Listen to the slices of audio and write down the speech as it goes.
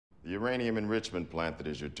The uranium enrichment plant that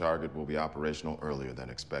is your target will be operational earlier than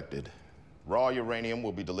expected. Raw uranium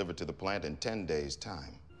will be delivered to the plant in 10 days'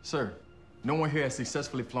 time. Sir, no one here has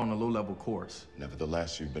successfully flown a low-level course.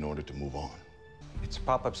 Nevertheless, you've been ordered to move on. It's a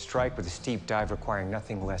pop-up strike with a steep dive requiring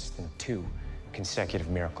nothing less than 2 consecutive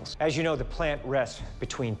miracles. As you know, the plant rests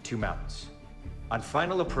between 2 mountains. On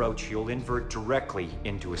final approach, you'll invert directly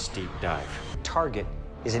into a steep dive. Target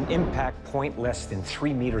is an impact point less than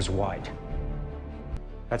 3 meters wide.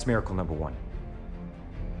 That's miracle number 1.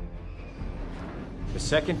 The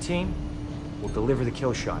second team will deliver the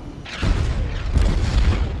kill shot.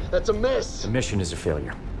 That's a miss. The mission is a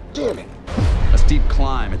failure. Damn it. A steep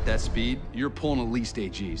climb at that speed, you're pulling at least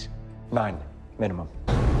 8 Gs. 9, minimum.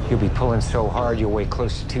 You'll be pulling so hard you'll weigh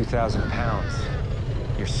close to 2,000 pounds.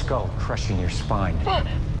 Your skull crushing your spine.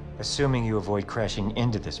 Assuming you avoid crashing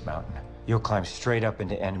into this mountain, you'll climb straight up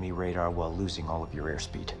into enemy radar while losing all of your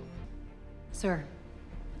airspeed. Sir,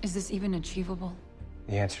 is this even achievable?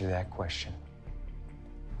 The answer to that question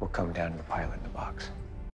will come down to the pilot in the box.